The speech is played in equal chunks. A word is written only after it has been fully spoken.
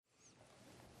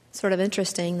Sort of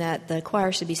interesting that the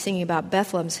choir should be singing about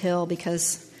Bethlehem's Hill,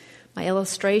 because my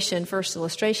first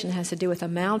illustration, has to do with a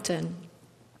mountain,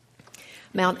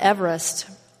 Mount Everest.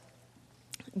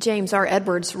 James R.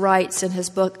 Edwards writes in his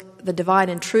book, The Divine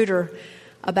Intruder,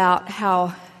 about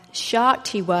how shocked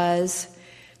he was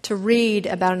to read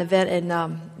about an event in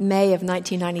May of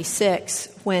 1996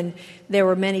 when there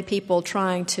were many people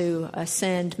trying to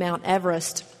ascend Mount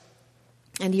Everest.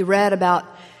 And he read about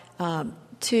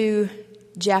two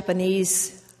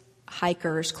Japanese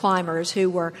climbers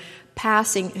who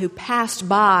passed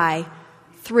by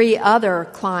three other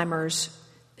climbers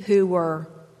who were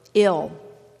ill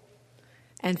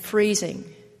and freezing.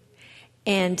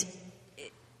 And,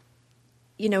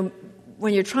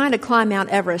 when you're trying to climb Mount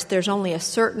Everest, there's only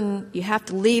you have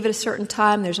to leave at a certain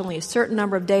time. There's only a certain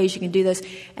number of days you can do this.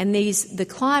 And the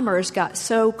climbers got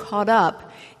so caught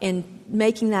up in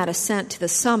making that ascent to the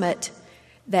summit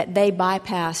that they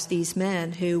bypassed these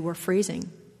men who were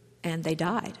freezing, and they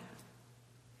died.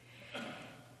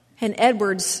 And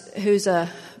Edwards, who's a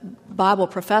Bible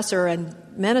professor and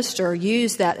minister,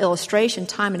 used that illustration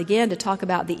time and again to talk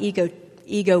about the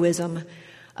egoism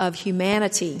of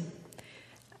humanity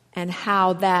and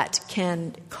how that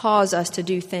can cause us to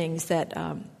do things that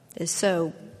is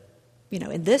so,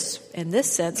 in this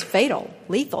sense, fatal,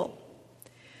 lethal.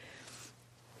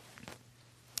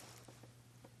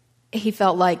 He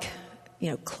felt like,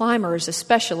 climbers,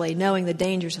 especially knowing the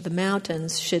dangers of the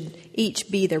mountains, should each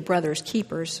be their brother's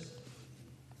keepers.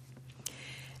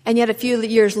 And yet a few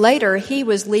years later, he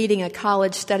was leading a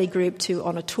college study group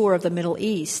on a tour of the Middle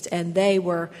East, and they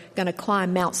were going to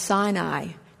climb Mount Sinai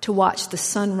to watch the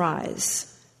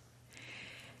sunrise.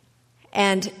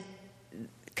 And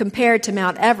compared to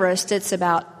Mount Everest, it's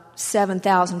about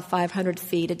 7,500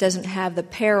 feet. It doesn't have the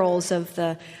perils of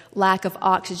the lack of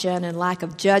oxygen and lack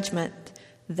of judgment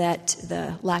that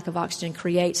the lack of oxygen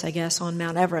creates, I guess, on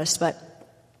Mount Everest. But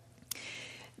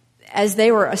as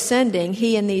they were ascending,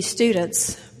 he and these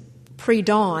students,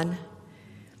 pre-dawn,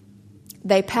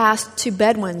 they passed two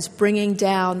Bedouins bringing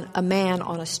down a man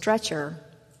on a stretcher.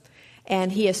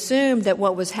 And he assumed that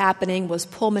what was happening was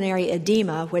pulmonary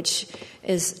edema, which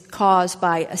is caused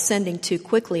by ascending too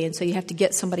quickly. And so you have to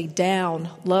get somebody down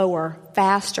lower,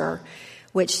 faster,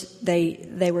 which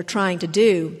they were trying to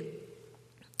do.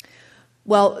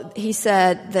 Well, he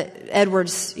said that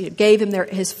Edwards gave him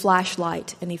his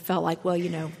flashlight, and he felt like,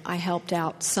 I helped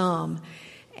out some.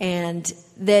 And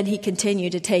then he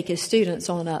continued to take his students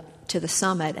on up to the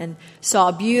summit and saw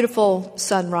a beautiful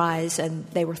sunrise, and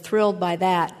they were thrilled by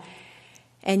that.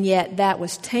 And yet that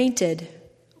was tainted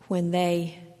when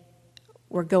they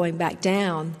were going back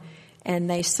down, and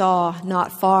they saw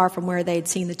not far from where they'd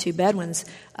seen the two Bedouins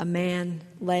a man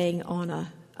laying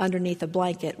underneath a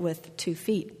blanket with 2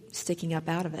 feet sticking up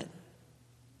out of it.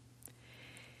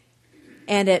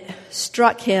 And it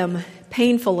struck him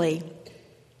painfully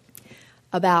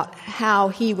about how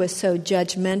he was so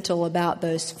judgmental about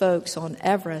those folks on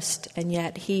Everest, and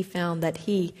yet he found that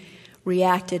he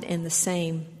reacted in the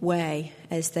same way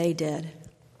as they did.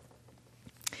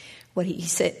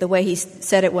 The way he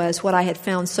said it was, what I had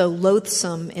found so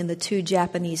loathsome in the two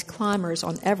Japanese climbers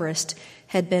on Everest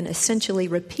had been essentially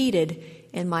repeated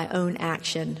in my own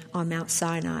action on Mount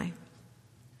Sinai.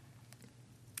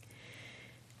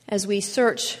 As we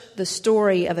search the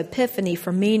story of Epiphany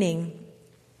for meaning,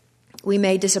 we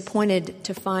may be disappointed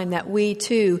to find that we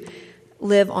too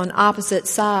live on opposite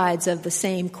sides of the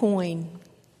same coin.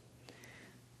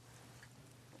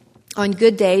 On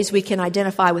good days, we can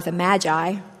identify with the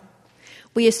Magi.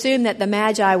 We assume that the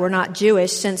Magi were not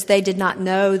Jewish, since they did not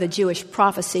know the Jewish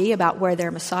prophecy about where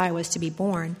their Messiah was to be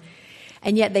born.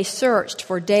 And yet they searched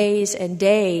for days and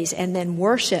days and then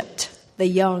worshiped the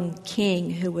young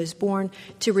king who was born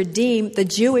to redeem the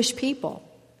Jewish people.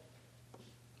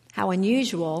 How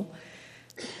unusual,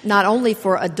 not only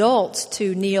for adults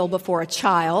to kneel before a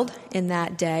child in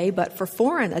that day, but for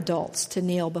foreign adults to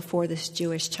kneel before this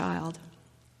Jewish child.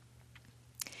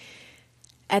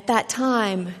 At that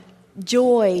time,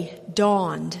 joy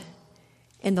dawned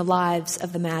in the lives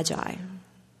of the Magi.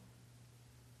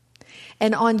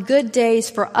 And on good days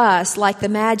for us, like the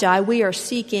Magi, we are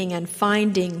seeking and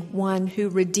finding one who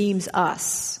redeems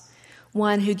us,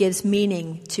 one who gives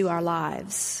meaning to our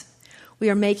lives. We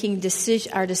are making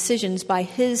our decisions by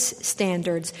his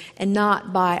standards and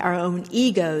not by our own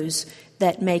egos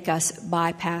that make us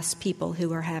bypass people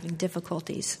who are having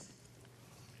difficulties.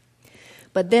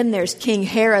 But then there's King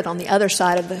Herod on the other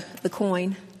side of the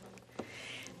coin.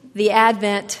 The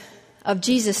advent of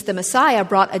Jesus the Messiah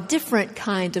brought a different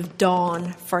kind of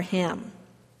dawn for him.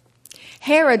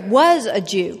 Herod was a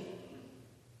Jew,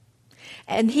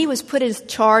 And he was put in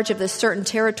charge of this certain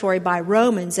territory by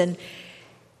Romans. And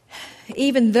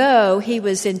even though he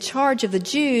was in charge of the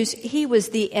Jews, he was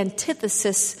the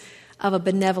antithesis of a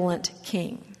benevolent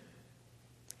king.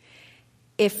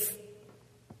 I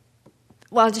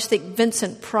just think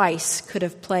Vincent Price could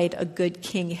have played a good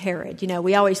King Herod. You know,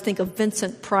 we always think of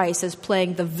Vincent Price as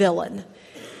playing the villain.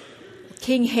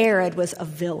 King Herod was a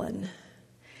villain.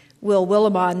 Will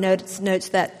Willimon notes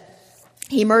that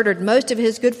he murdered most of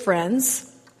his good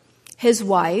friends, his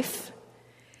wife,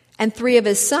 and 3 of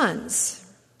his sons.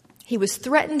 He was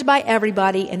threatened by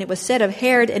everybody, and it was said of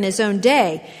Herod in his own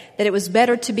day that it was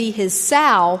better to be his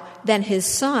sow than his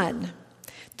son.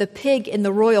 The pig in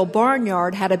the royal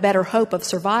barnyard had a better hope of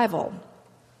survival.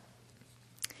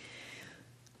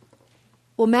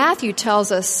 Well, Matthew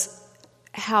tells us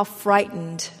how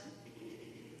frightened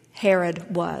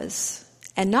Herod was.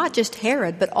 And not just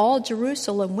Herod, but all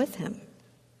Jerusalem with him.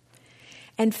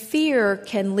 And fear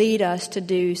can lead us to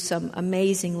do some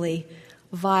amazingly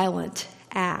violent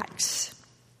acts.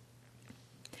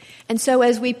 And so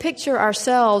as we picture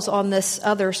ourselves on this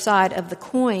other side of the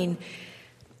coin,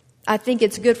 I think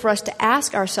it's good for us to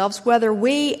ask ourselves whether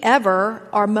we ever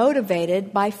are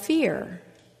motivated by fear.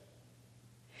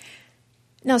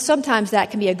 Now, sometimes that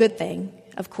can be a good thing,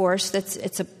 of course.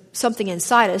 It's something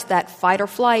inside us, that fight or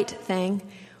flight thing,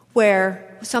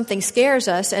 where something scares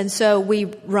us and so we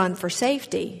run for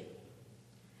safety.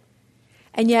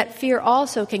 And yet fear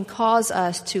also can cause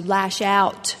us to lash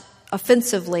out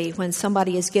offensively when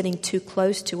somebody is getting too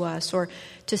close to us, or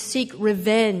to seek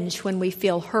revenge when we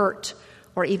feel hurt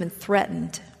or even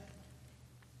threatened.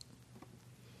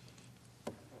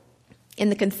 In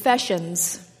the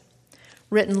Confessions,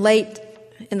 written late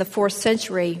in the 4th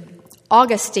century,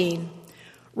 Augustine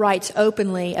writes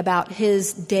openly about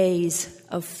his days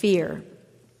of fear.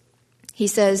 He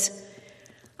says,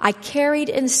 "I carried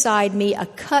inside me a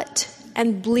cut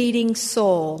and bleeding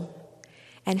soul,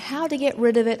 and how to get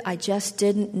rid of it I just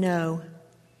didn't know.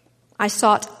 I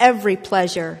sought every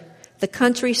pleasure, the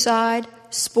countryside,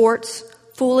 sports,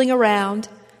 fooling around,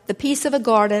 the peace of a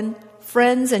garden,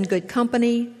 friends and good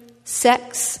company,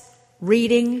 sex,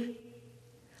 reading.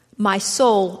 My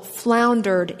soul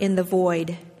floundered in the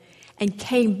void and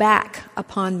came back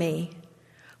upon me.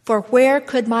 For where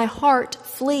could my heart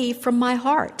flee from my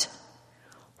heart?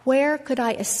 Where could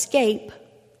I escape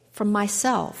from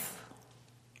myself?"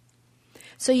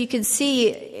 So you can see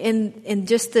in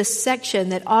just this section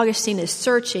that Augustine is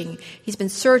searching. He's been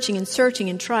searching and searching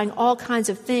and trying all kinds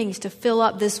of things to fill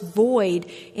up this void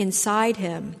inside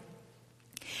him.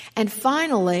 And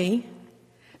finally,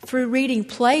 through reading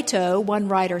Plato, one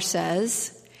writer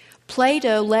says,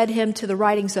 Plato led him to the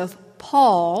writings of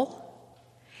Paul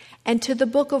and to the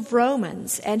book of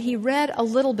Romans. And he read a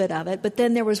little bit of it, but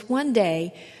then there was one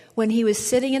day when he was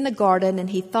sitting in the garden and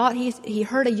he thought he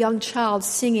heard a young child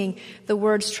singing the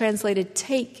words translated,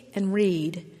 "Take and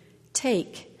read,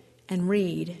 take and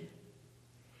read."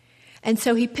 And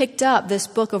so he picked up this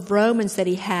book of Romans that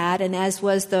he had, and as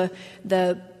was the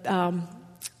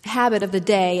habit of the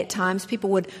day, at times people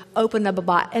would open up a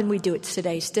Bible, and we do it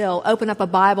today still, open up a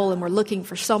Bible and we're looking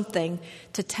for something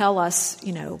to tell us,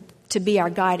 to be our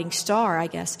guiding star, I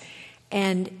guess.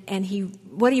 And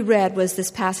what he read was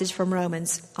this passage from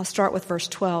Romans. I'll start with verse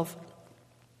 12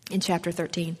 in chapter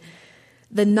 13.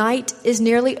 "The night is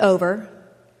nearly over,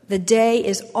 the day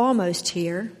is almost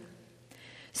here.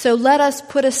 So let us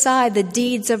put aside the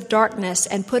deeds of darkness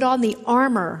and put on the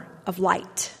armor of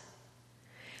light.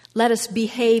 Let us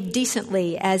behave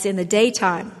decently as in the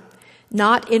daytime,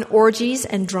 not in orgies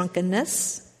and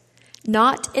drunkenness,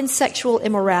 not in sexual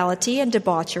immorality and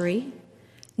debauchery,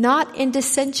 not in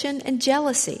dissension and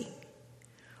jealousy.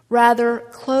 Rather,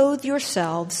 clothe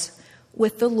yourselves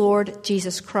with the Lord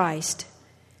Jesus Christ,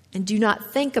 and do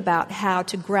not think about how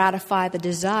to gratify the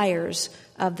desires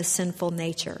of the sinful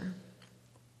nature."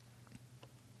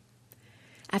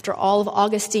 After all of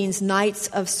Augustine's nights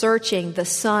of searching, the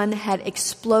sun had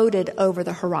exploded over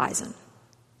the horizon.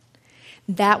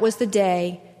 That was the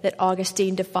day that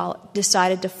Augustine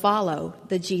decided to follow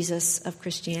the Jesus of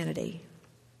Christianity.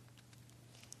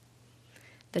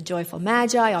 The joyful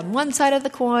Magi on one side of the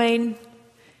coin,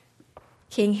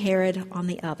 King Herod on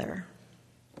the other.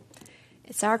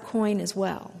 It's our coin as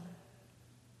well.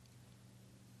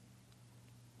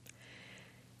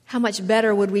 How much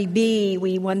better would we be,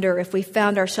 we wonder, if we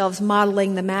found ourselves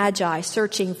modeling the Magi,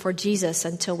 searching for Jesus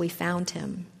until we found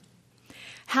him?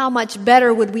 How much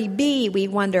better would we be, we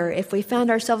wonder, if we found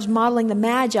ourselves modeling the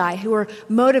Magi who were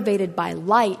motivated by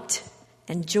light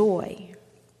and joy?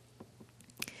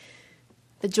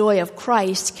 The joy of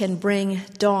Christ can bring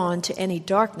dawn to any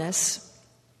darkness,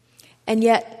 and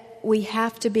yet we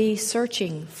have to be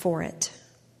searching for it.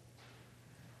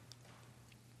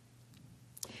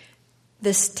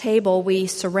 This table we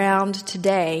surround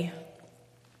today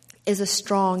is a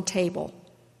strong table.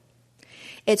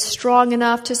 It's strong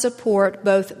enough to support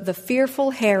both the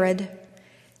fearful Herod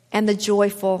and the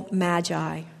joyful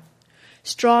Magi.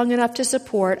 Strong enough to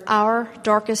support our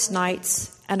darkest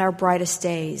nights and our brightest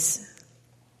days.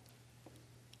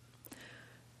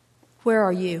 Where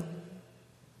are you?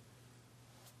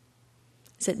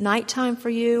 Is it nighttime for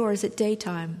you or is it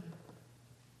daytime?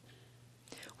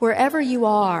 Wherever you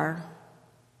are,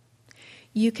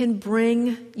 you can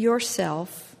bring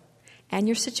yourself and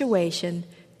your situation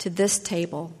to this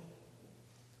table.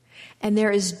 And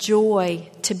there is joy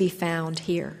to be found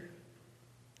here.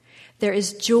 There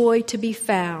is joy to be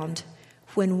found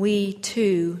when we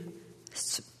too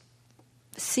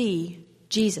see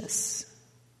Jesus.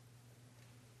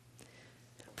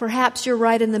 Perhaps you're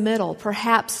right in the middle.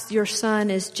 Perhaps your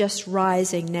sun is just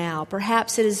rising now.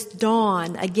 Perhaps it is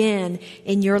dawn again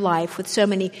in your life with so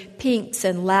many pinks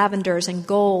and lavenders and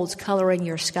golds coloring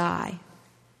your sky.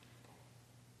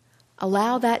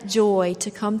 Allow that joy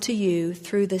to come to you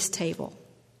through this table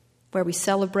where we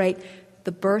celebrate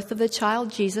the birth of the child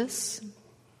Jesus,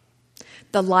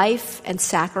 the life and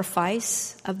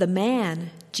sacrifice of the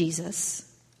man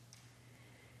Jesus,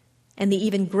 and the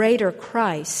even greater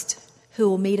Christ who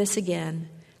will meet us again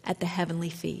at the heavenly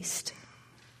feast.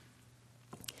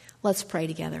 Let's pray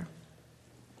together.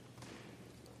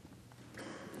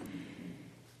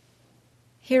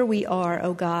 Here we are,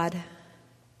 O God.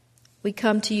 We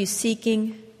come to you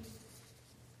seeking.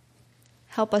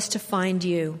 Help us to find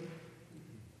you.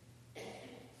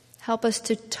 Help us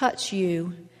to touch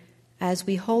you as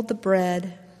we hold the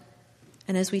bread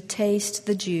and as we taste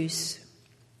the juice.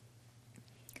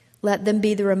 Let them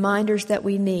be the reminders that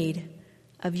we need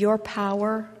of your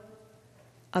power,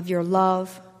 of your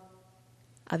love,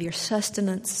 of your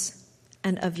sustenance,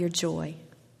 and of your joy.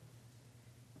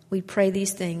 We pray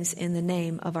these things in the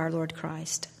name of our Lord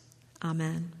Christ.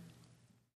 Amen.